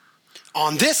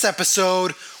On this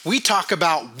episode, we talk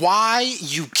about why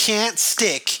you can't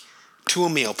stick to a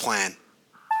meal plan.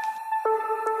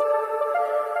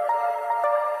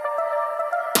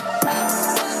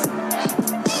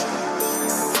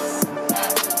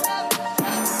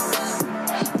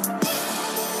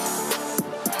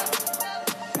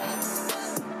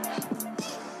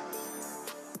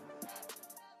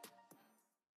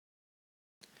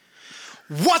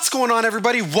 What's going on,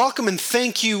 everybody? Welcome and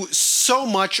thank you so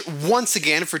much once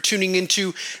again for tuning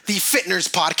into the Fitness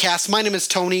Podcast. My name is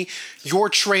Tony, your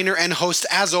trainer and host.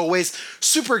 As always,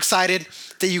 super excited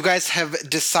that you guys have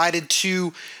decided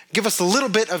to give us a little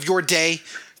bit of your day.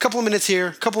 A couple of minutes here,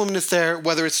 a couple of minutes there,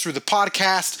 whether it's through the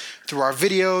podcast, through our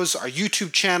videos, our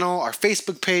YouTube channel, our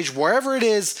Facebook page, wherever it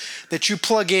is that you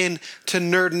plug in to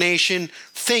Nerd Nation.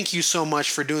 Thank you so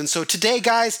much for doing so. Today,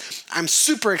 guys, I'm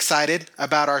super excited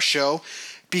about our show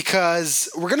because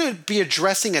we're going to be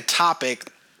addressing a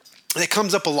topic that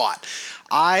comes up a lot.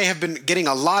 I have been getting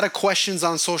a lot of questions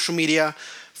on social media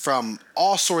from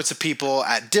all sorts of people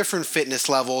at different fitness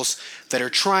levels that are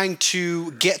trying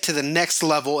to get to the next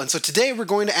level. And so today we're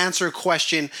going to answer a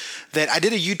question that I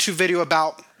did a YouTube video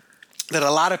about that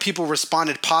a lot of people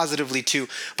responded positively to,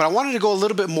 but I wanted to go a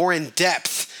little bit more in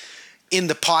depth in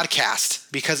the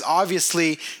podcast because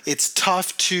obviously it's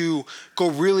tough to go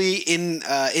really in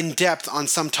depth on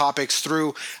some topics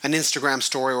through an Instagram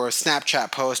story or a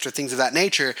Snapchat post or things of that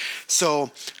nature.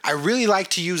 So I really like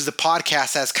to use the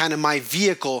podcast as kind of my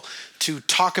vehicle to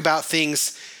talk about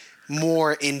things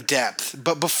more in depth.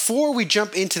 But before we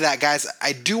jump into that, guys,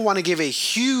 I do want to give a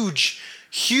huge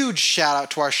shout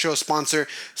out to our show sponsor,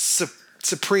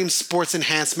 Supreme Sports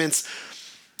Enhancements.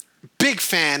 Big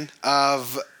fan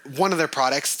of one of their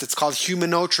products. It's called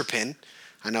Humanotropin.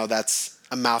 I know that's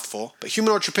a mouthful, but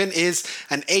Humanotropin is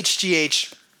an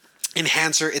HGH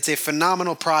enhancer. It's a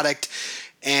phenomenal product.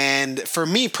 And for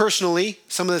me personally,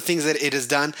 some of the things that it has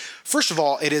done, first of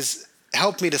all, it has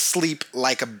helped me to sleep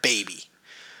like a baby.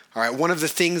 All right, one of the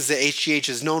things that HGH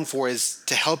is known for is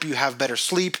to help you have better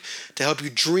sleep, to help you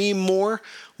dream more,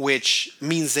 which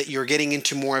means that you're getting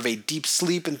into more of a deep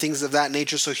sleep and things of that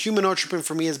nature. So Humanotropin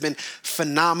for me has been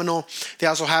phenomenal. They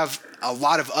also have a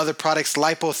lot of other products,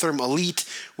 Lipotherm Elite,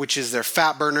 which is their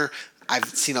fat burner. I've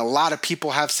seen a lot of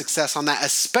people have success on that,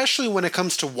 especially when it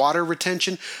comes to water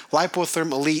retention.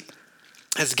 Lipotherm Elite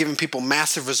has given people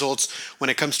massive results when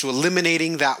it comes to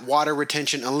eliminating that water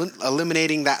retention,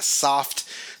 eliminating that soft,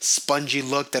 spongy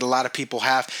look that a lot of people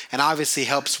have, and obviously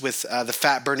helps with the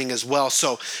fat burning as well.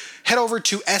 So head over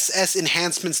to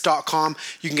ssenhancements.com.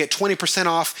 You can get 20%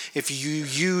 off if you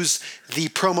use the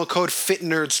promo code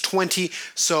FitNerds20.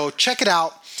 So check it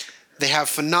out. They have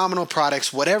phenomenal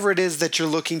products. Whatever it is that you're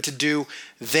looking to do,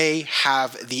 they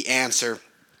have the answer.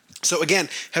 So again,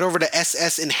 head over to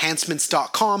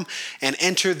ssenhancements.com and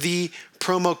enter the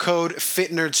promo code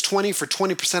FitNerds20 for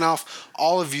 20% off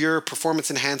all of your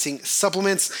performance-enhancing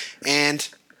supplements, and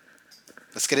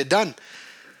let's get it done.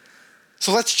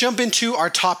 So let's jump into our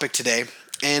topic today,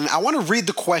 and I want to read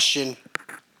the question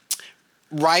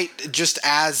right just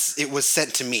as it was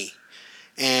sent to me.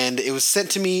 And it was sent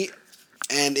to me,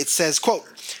 and it says, quote,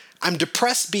 "I'm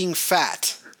depressed being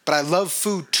fat, but I love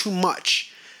food too much.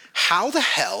 How the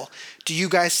hell do you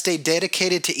guys stay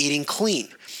dedicated to eating clean?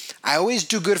 I always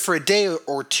do good for a day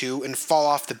or two and fall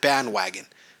off the bandwagon."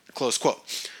 Close quote.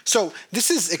 So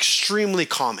this is extremely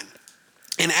common.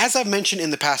 And as I've mentioned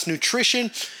in the past,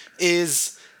 nutrition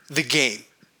is the game,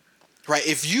 right?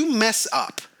 If you mess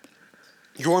up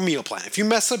your meal plan, if you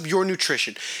mess up your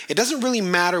nutrition, it doesn't really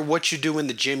matter what you do in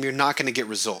the gym, you're not going to get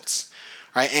results,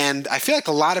 right? And I feel like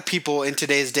a lot of people in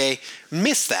today's day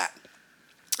miss that.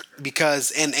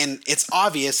 Because, and it's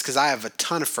obvious because I have a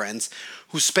ton of friends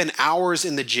who spend hours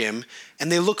in the gym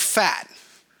and they look fat,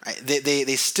 right?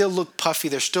 They still look puffy.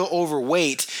 They're still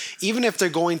overweight. Even if they're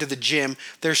going to the gym,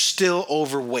 they're still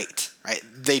overweight, right?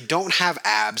 They don't have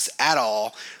abs at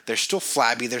all. They're still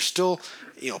flabby. They're still,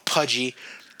 pudgy.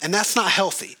 And that's not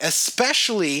healthy,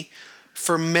 especially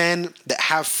for men that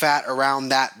have fat around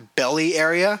that belly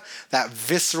area, that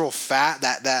visceral fat,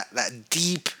 that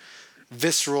deep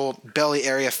visceral belly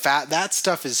area fat. That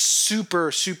stuff is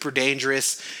super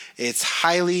dangerous. It's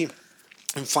highly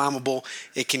inflammable.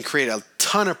 It can create a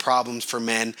ton of problems for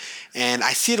men, and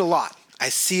I see it a lot.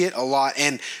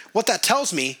 And what that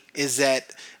tells me is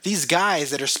that these guys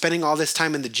that are spending all this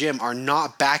time in the gym are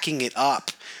not backing it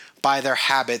up by their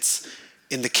habits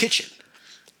in the kitchen.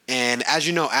 And as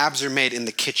you know, abs are made in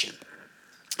the kitchen.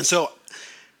 And so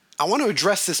I want to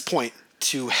address this point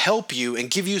to help you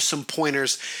and give you some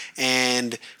pointers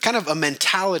and kind of a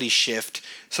mentality shift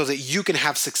so that you can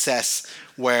have success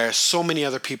where so many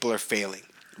other people are failing.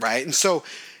 right? And so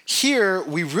here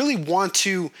we really want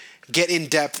to get in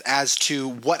depth as to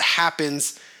what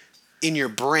happens in your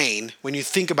brain when you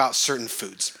think about certain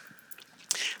foods.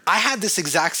 I had this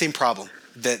exact same problem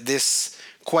that this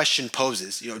question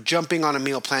poses. Jumping on a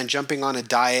meal plan, jumping on a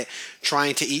diet,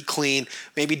 trying to eat clean,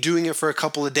 maybe doing it for a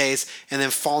couple of days and then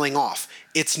falling off.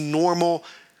 It's normal,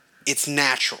 it's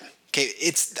natural. Okay,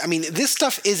 this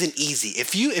stuff isn't easy.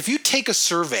 If you take a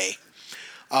survey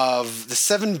of the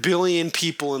 7 billion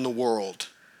people in the world,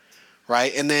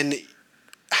 right? And then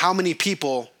how many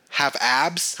people have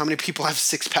abs? How many people have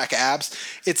six-pack abs?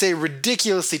 It's a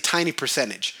ridiculously tiny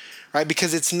percentage, right?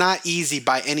 Because it's not easy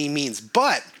by any means.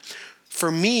 But for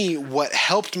me, what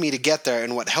helped me to get there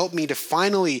and what helped me to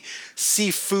finally see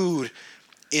food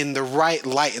in the right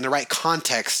light, in the right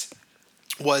context,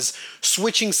 was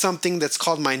switching something that's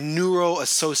called my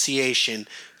neuroassociation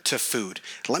to food.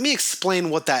 Let me explain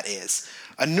what that is.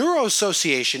 A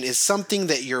neuroassociation is something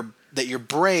that your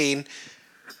brain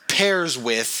pairs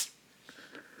with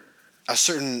a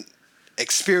certain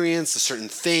experience, a certain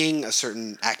thing, a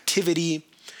certain activity.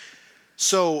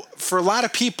 So for a lot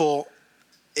of people,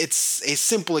 it's a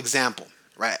simple example,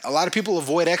 right? A lot of people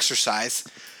avoid exercise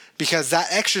because that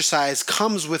exercise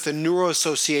comes with a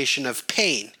neuroassociation of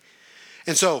pain.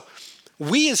 And so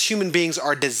we as human beings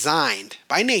are designed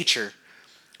by nature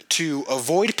to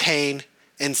avoid pain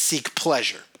and seek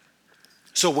pleasure.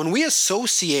 So when we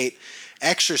associate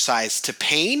exercise to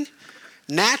pain,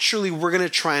 naturally we're going to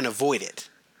try and avoid it,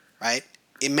 right?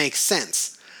 It makes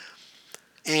sense.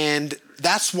 And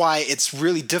that's why it's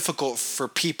really difficult for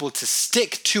people to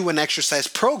stick to an exercise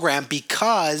program,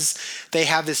 because they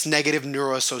have this negative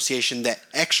neuroassociation that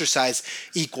exercise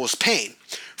equals pain.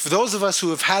 For those of us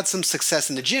who have had some success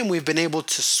in the gym, we've been able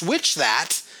to switch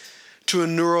that to a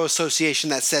neuroassociation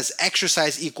that says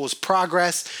exercise equals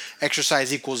progress,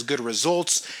 exercise equals good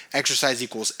results, exercise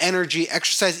equals energy,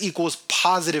 exercise equals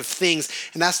positive things.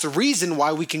 And that's the reason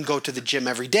why we can go to the gym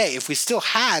every day. If we still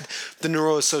had the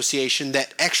neuroassociation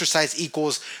that exercise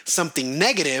equals something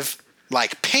negative,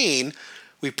 like pain,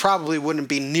 we probably wouldn't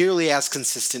be nearly as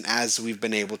consistent as we've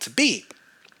been able to be.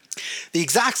 The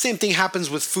exact same thing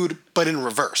happens with food, but in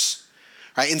reverse,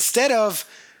 right? Instead of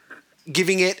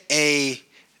giving it a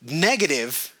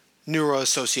negative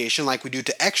neuroassociation like we do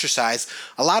to exercise,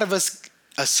 a lot of us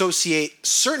associate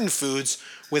certain foods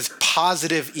with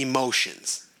positive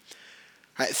emotions.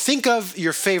 Right? Think of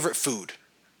your favorite food,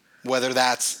 whether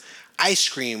that's ice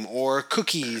cream or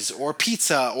cookies or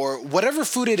pizza or whatever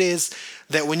food it is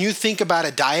that when you think about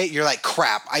a diet, you're like,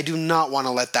 crap, I do not want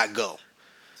to let that go.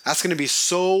 That's going to be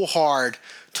so hard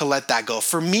to let that go.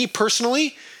 For me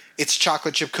personally, it's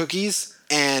chocolate chip cookies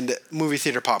and movie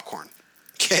theater popcorn.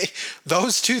 Okay,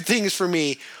 those two things for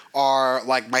me are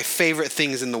like my favorite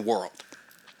things in the world.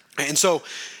 And so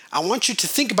I want you to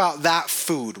think about that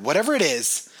food, whatever it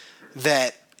is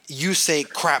that you say,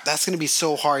 crap, that's going to be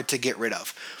so hard to get rid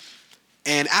of.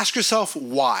 And ask yourself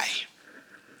why.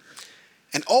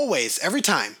 And always, every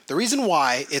time, the reason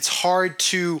why it's hard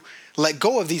to let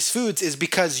go of these foods is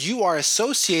because you are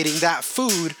associating that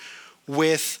food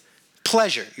with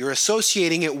pleasure. You're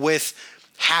associating it with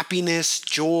happiness,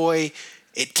 joy.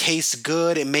 It tastes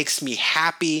good. It makes me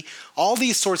happy. All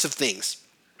these sorts of things.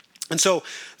 And so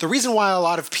the reason why a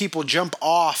lot of people jump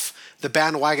off the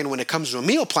bandwagon when it comes to a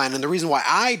meal plan, and the reason why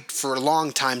I, for a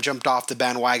long time, jumped off the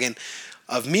bandwagon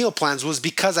of meal plans was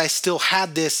because I still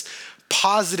had this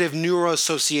positive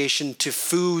neuroassociation to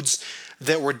foods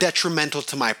that were detrimental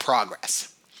to my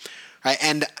progress. Right?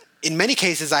 And in many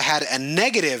cases, I had a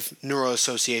negative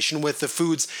neuroassociation with the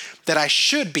foods that I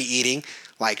should be eating,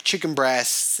 like chicken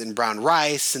breasts and brown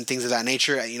rice and things of that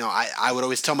nature. I would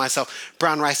always tell myself,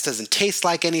 brown rice doesn't taste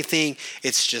like anything.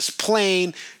 It's just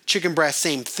plain. Chicken breast,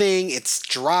 same thing. It's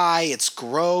dry. It's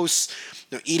gross.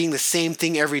 Eating the same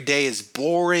thing every day is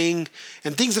boring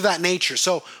and things of that nature.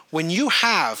 So when you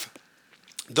have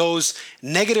those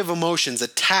negative emotions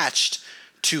attached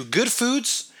to good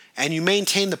foods and you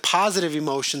maintain the positive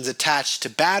emotions attached to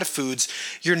bad foods,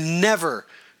 you're never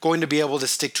going to be able to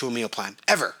stick to a meal plan,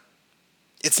 ever.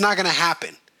 It's not going to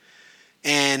happen.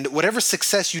 And whatever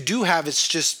success you do have, it's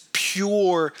just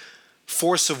pure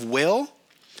force of will.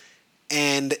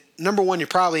 And number one, you're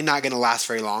probably not going to last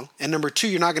very long. And number two,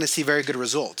 you're not going to see very good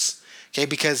results. Okay,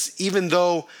 because even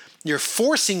though you're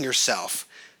forcing yourself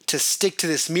to stick to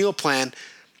this meal plan,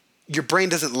 your brain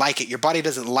doesn't like it. Your body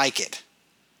doesn't like it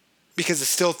because it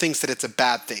still thinks that it's a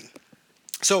bad thing.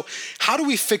 So how do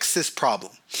we fix this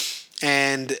problem?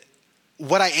 And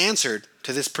what I answered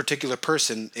to this particular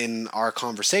person in our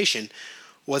conversation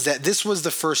was that this was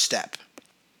the first step.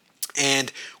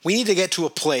 And we need to get to a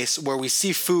place where we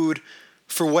see food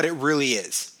for what it really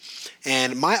is.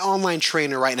 And my online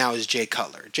trainer right now is Jay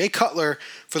Cutler. Jay Cutler,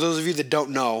 for those of you that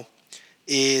don't know,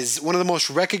 is one of the most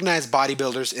recognized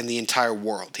bodybuilders in the entire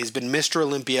world. He's been Mr.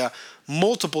 Olympia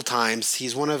multiple times.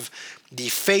 He's one of the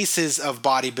faces of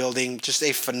bodybuilding, just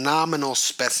a phenomenal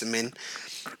specimen.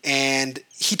 And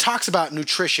he talks about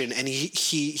nutrition, and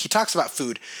he talks about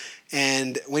food.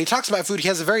 And when he talks about food, he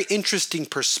has a very interesting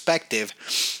perspective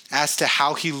as to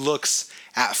how he looks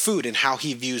at food and how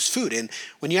he views food. And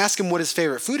when you ask him what his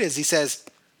favorite food is, he says,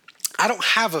 I don't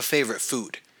have a favorite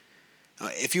food.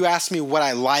 If you ask me what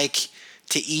I like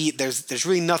to eat, there's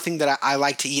really nothing that I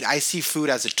like to eat. I see food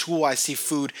as a tool. I see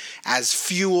food as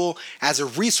fuel, as a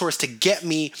resource to get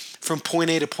me from point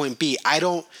A to point B. I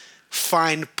don't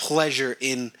find pleasure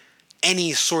in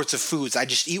any sorts of foods. I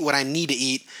just eat what I need to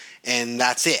eat, and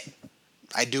that's it.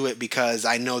 I do it because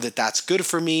I know that that's good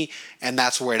for me, and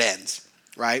that's where it ends,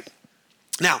 right?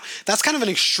 Now, that's kind of an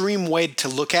extreme way to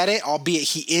look at it, albeit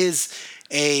he is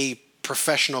a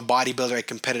professional bodybuilder, a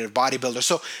competitive bodybuilder.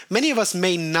 So many of us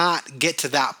may not get to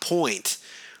that point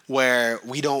where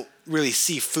we don't really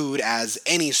see food as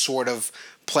any sort of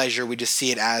pleasure. We just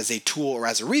see it as a tool or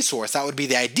as a resource. That would be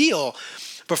the ideal.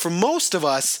 But for most of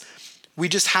us, we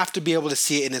just have to be able to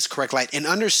see it in its correct light and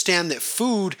understand that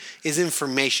food is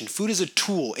information. Food is a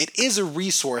tool. It is a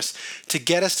resource to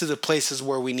get us to the places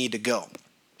where we need to go.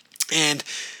 And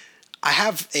I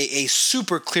have a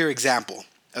super clear example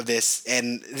of this,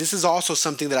 and this is also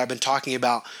something that I've been talking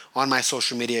about on my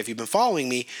social media if you've been following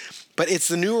me, but it's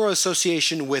the neuro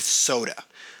association with soda.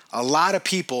 A lot of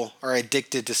people are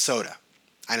addicted to soda.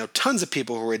 I know tons of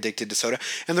people who are addicted to soda,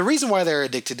 and the reason why they're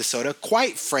addicted to soda,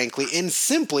 quite frankly and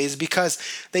simply, is because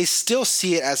they still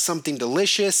see it as something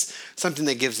delicious, something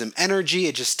that gives them energy.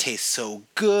 It just tastes so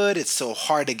good, it's so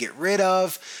hard to get rid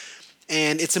of,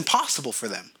 and it's impossible for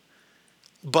them.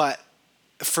 But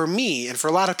for me, and for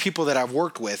a lot of people that I've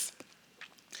worked with,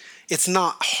 it's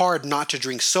not hard not to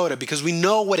drink soda because we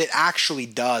know what it actually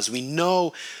does. We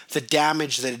know the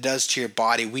damage that it does to your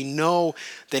body. We know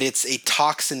that it's a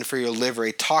toxin for your liver,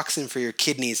 a toxin for your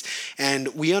kidneys, and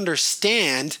we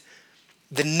understand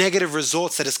the negative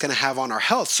results that it's going to have on our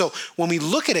health. So when we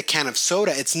look at a can of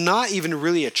soda, it's not even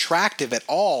really attractive at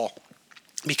all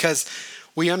because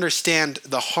we understand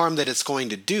the harm that it's going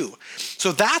to do.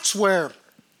 So that's where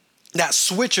that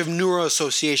switch of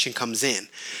neuroassociation comes in,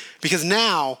 because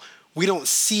now we don't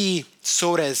see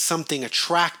soda as something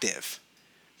attractive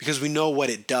because we know what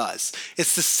it does.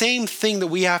 It's the same thing that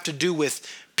we have to do with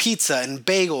pizza and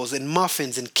bagels and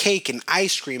muffins and cake and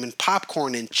ice cream and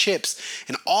popcorn and chips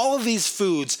and all of these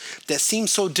foods that seem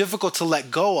so difficult to let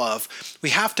go of. We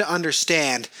have to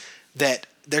understand that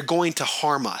they're going to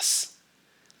harm us.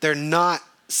 They're not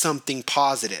something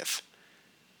positive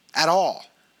at all.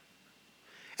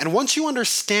 And once you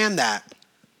understand that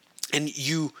and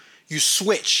you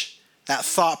switch that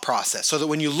thought process so that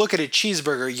when you look at a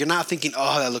cheeseburger, you're not thinking,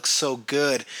 oh, that looks so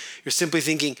good. You're simply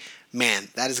thinking, man,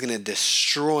 that is going to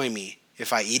destroy me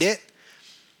if I eat it.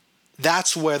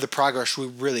 That's where the progress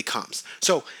really comes.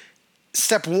 So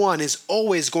step one is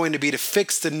always going to be to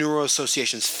fix the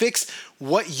neuroassociations. Fix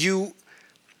what you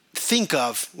think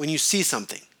of when you see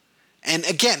something. And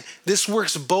again, this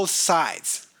works both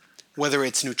sides. Whether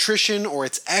it's nutrition or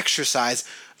it's exercise,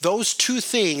 those two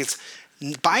things,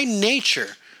 by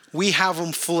nature, we have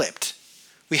them flipped.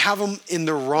 We have them in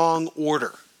the wrong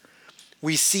order.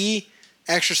 We see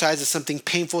exercise as something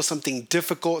painful, something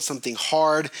difficult, something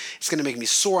hard. It's going to make me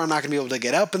sore. I'm not going to be able to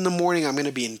get up in the morning. I'm going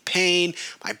to be in pain.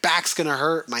 My back's going to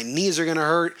hurt. My knees are going to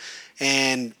hurt.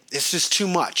 And it's just too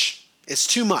much. It's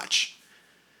too much.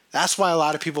 That's why a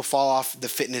lot of people fall off the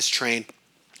fitness train.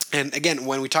 And again,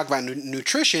 when we talk about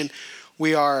nutrition,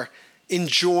 we are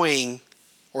enjoying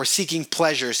or seeking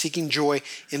pleasure, seeking joy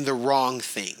in the wrong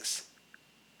things.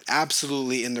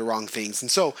 Absolutely in the wrong things. And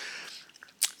so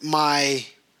my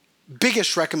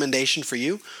biggest recommendation for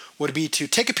you would be to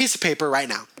take a piece of paper right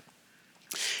now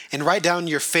and write down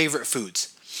your favorite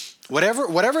foods.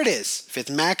 Whatever it is, if it's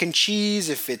mac and cheese,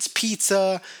 if it's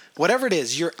pizza, whatever it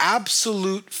is, your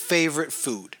absolute favorite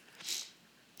food.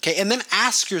 Okay, and then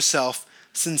ask yourself,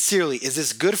 sincerely, is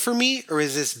this good for me or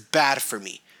is this bad for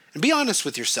me? And be honest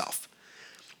with yourself.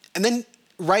 And then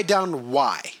write down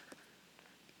why.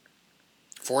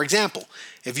 For example,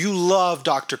 if you love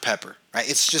Dr. Pepper, right?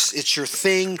 It's your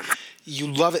thing.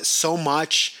 You love it so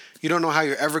much. You don't know how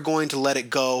you're ever going to let it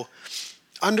go.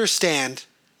 Understand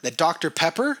that Dr.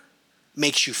 Pepper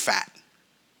makes you fat.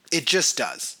 It just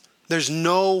does. There's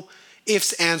no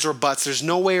ifs, ands, or buts. There's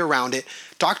no way around it.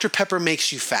 Dr. Pepper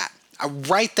makes you fat. I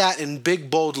write that in big,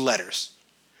 bold letters.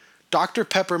 Dr.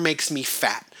 Pepper makes me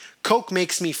fat. Coke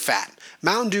makes me fat.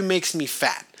 Mountain Dew makes me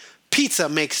fat. Pizza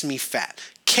makes me fat.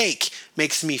 Cake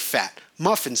makes me fat.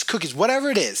 Muffins, cookies, whatever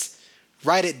it is,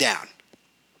 write it down.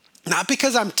 Not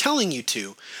because I'm telling you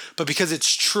to, but because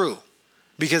it's true.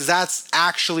 Because that's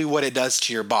actually what it does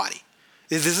to your body.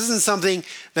 This isn't something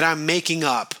that I'm making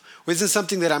up, or this isn't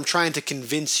something that I'm trying to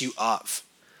convince you of.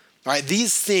 All right,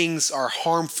 these things are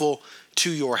harmful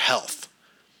to your health.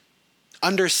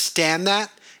 Understand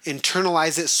that,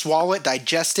 internalize it, swallow it,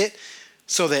 digest it,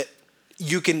 so that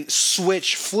you can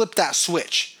flip that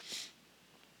switch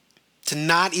to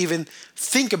not even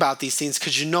think about these things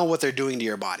because you know what they're doing to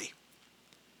your body.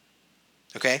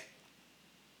 Okay?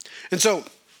 And so,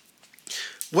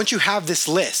 once you have this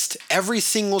list, every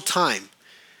single time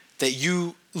that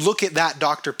you look at that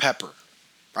Dr. Pepper,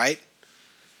 right?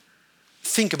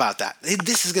 Think about that.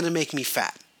 This is going to make me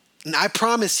fat. And I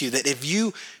promise you that if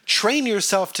you train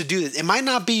yourself to do this, it might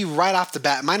not be right off the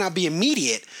bat, it might not be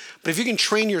immediate, but if you can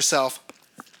train yourself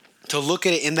to look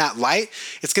at it in that light,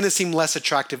 it's going to seem less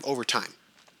attractive over time.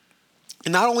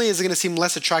 And not only is it going to seem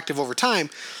less attractive over time,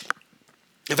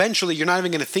 eventually you're not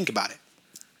even going to think about it.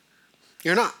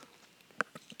 You're not.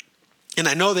 And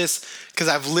I know this because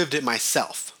I've lived it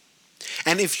myself.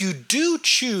 And if you do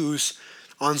choose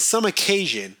on some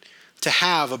occasion to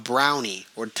have a brownie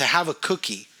or to have a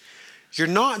cookie, you're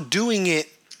not doing it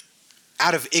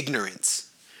out of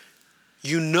ignorance.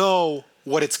 You know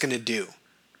what it's going to do.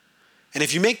 And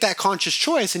if you make that conscious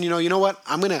choice and you know what,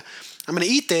 I'm going to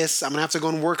eat this, I'm going to have to go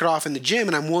and work it off in the gym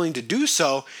and I'm willing to do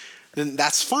so, then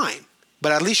that's fine.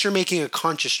 But at least you're making a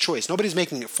conscious choice. Nobody's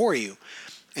making it for you.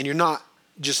 And you're not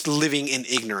just living in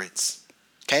ignorance.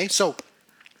 Okay? So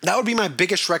that would be my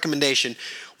biggest recommendation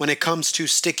when it comes to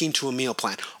sticking to a meal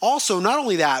plan. Also, not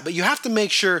only that, but you have to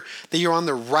make sure that you're on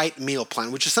the right meal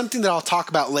plan, which is something that I'll talk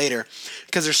about later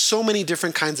because there's so many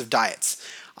different kinds of diets.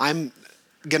 I'm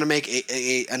going to make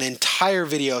an entire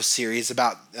video series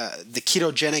about the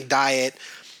ketogenic diet,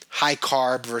 high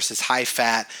carb versus high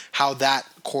fat, how that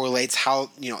correlates, how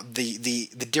the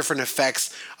different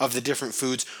effects of the different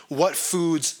foods, what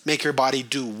foods make your body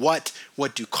do what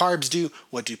do carbs do,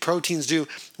 what do proteins do,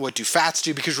 what do fats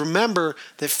do, because remember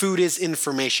that food is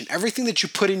information. Everything that you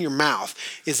put in your mouth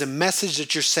is a message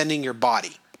that you're sending your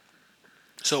body.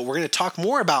 So we're going to talk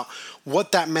more about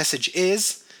what that message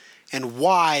is and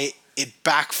why it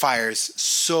backfires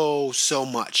so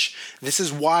much. This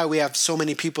is why we have so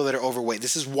many people that are overweight.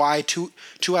 This is why two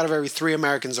out of every 3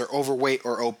 Americans are overweight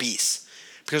or obese.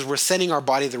 Because we're sending our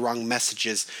body the wrong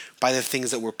messages by the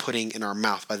things that we're putting in our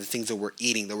mouth, by the things that we're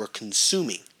eating, that we're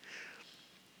consuming.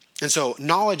 And so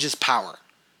knowledge is power.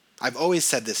 I've always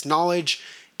said this. Knowledge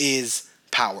is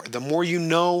power. The more you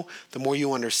know, the more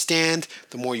you understand,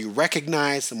 the more you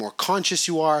recognize, the more conscious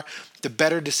you are, the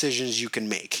better decisions you can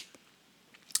make.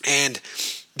 And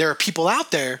there are people out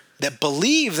there that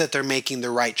believe that they're making the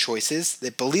right choices,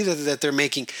 that believe that they're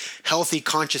making healthy,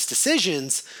 conscious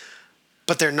decisions,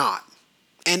 but they're not.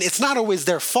 And it's not always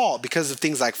their fault because of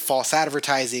things like false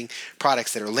advertising,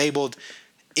 products that are labeled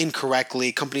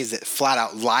incorrectly, companies that flat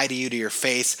out lie to you to your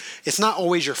face. It's not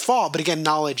always your fault, but again,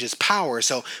 knowledge is power.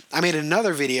 So I made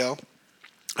another video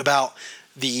about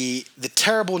the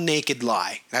terrible naked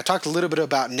lie. And I talked a little bit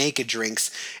about naked drinks,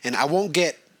 and I won't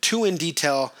get too in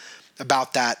detail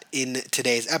about that in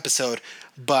today's episode,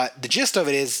 but the gist of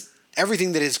it is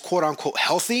everything that is quote unquote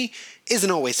healthy isn't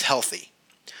always healthy.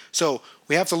 So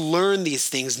we have to learn these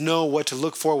things, know what to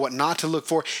look for, what not to look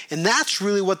for, and that's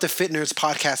really what the Fit Nerds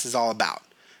podcast is all about.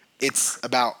 It's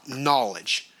about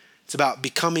knowledge. It's about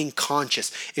becoming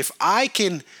conscious. If I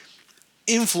can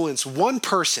influence one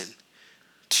person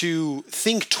to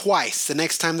think twice the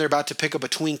next time they're about to pick up a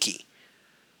Twinkie,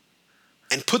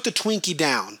 and put the Twinkie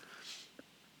down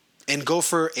and go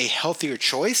for a healthier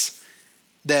choice,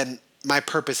 then my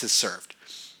purpose is served.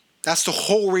 That's the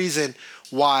whole reason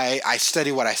why I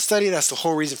study what I study. That's the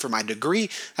whole reason for my degree.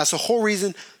 That's the whole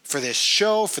reason for this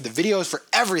show, for the videos, for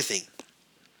everything,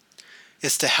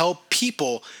 is to help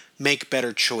people make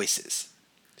better choices.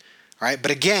 All right,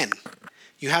 but again,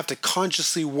 you have to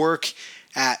consciously work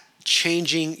at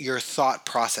changing your thought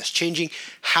process, changing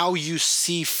how you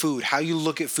see food, how you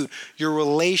look at food, your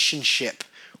relationship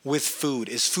with food.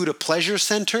 Is food a pleasure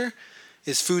center?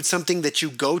 Is food something that you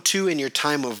go to in your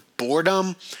time of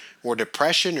boredom or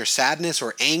depression or sadness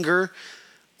or anger?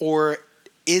 Or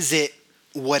is it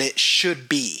what it should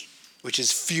be, which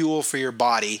is fuel for your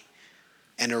body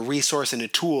and a resource and a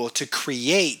tool to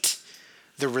create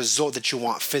the result that you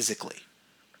want physically?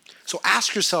 So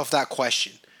ask yourself that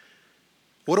question.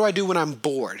 What do I do when I'm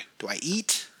bored? Do I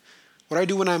eat? What do I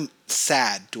do when I'm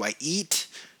sad? Do I eat?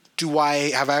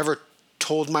 Have I ever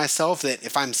told myself that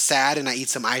if I'm sad and I eat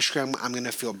some ice cream, I'm going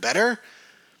to feel better.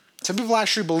 Some people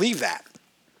actually believe that.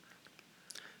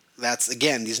 That's,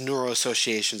 again, these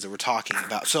neuroassociations that we're talking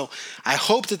about. So I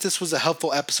hope that this was a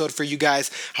helpful episode for you guys.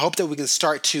 I hope that we can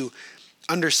start to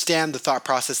understand the thought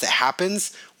process that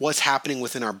happens, what's happening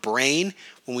within our brain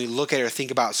when we look at or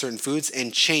think about certain foods,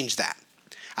 and change that.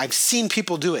 I've seen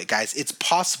people do it, guys. It's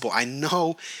possible. I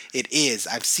know it is.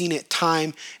 I've seen it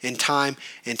time and time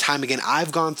and time again.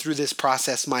 I've gone through this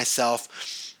process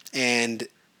myself, and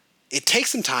it takes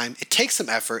some time. It takes some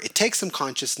effort. It takes some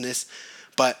consciousness,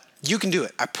 but you can do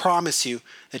it. I promise you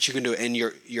that you can do it, and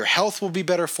your health will be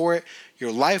better for it.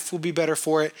 Your life will be better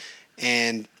for it,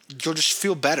 and you'll just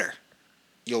feel better.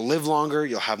 You'll live longer.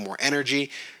 You'll have more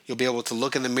energy. You'll be able to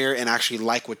look in the mirror and actually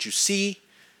like what you see.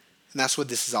 And that's what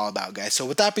this is all about, guys. So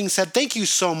with that being said, thank you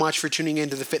so much for tuning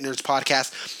into the Fit Nerds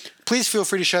Podcast. Please feel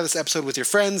free to share this episode with your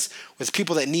friends, with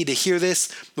people that need to hear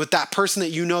this, with that person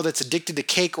that you know that's addicted to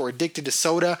cake or addicted to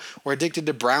soda or addicted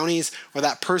to brownies, or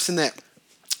that person that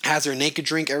has their naked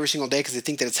drink every single day because they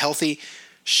think that it's healthy.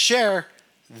 Share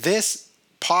this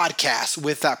podcast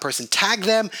with that person. Tag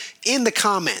them in the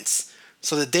comments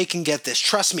so that they can get this.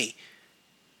 Trust me.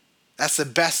 That's the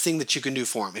best thing that you can do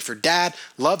for him. If your dad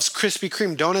loves Krispy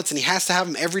Kreme donuts and he has to have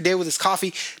them every day with his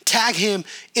coffee, tag him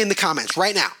in the comments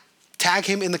right now. Tag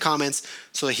him in the comments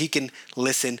so that he can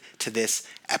listen to this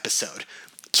episode.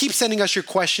 Keep sending us your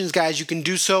questions, guys. You can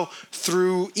do so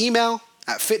through email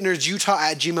at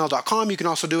fitnerdsutah@gmail.com. You can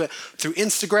also do it through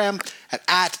Instagram at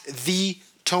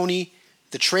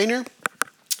 @TheTonyTheTrainer.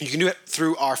 You can do it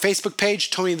through our Facebook page,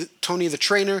 Tony the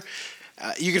Trainer.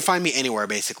 You can find me anywhere,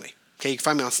 basically. Okay, you can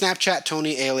find me on Snapchat,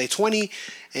 TonyALA20,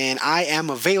 and I am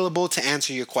available to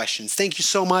answer your questions. Thank you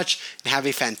so much, and have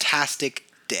a fantastic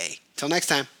day. Till next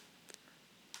time.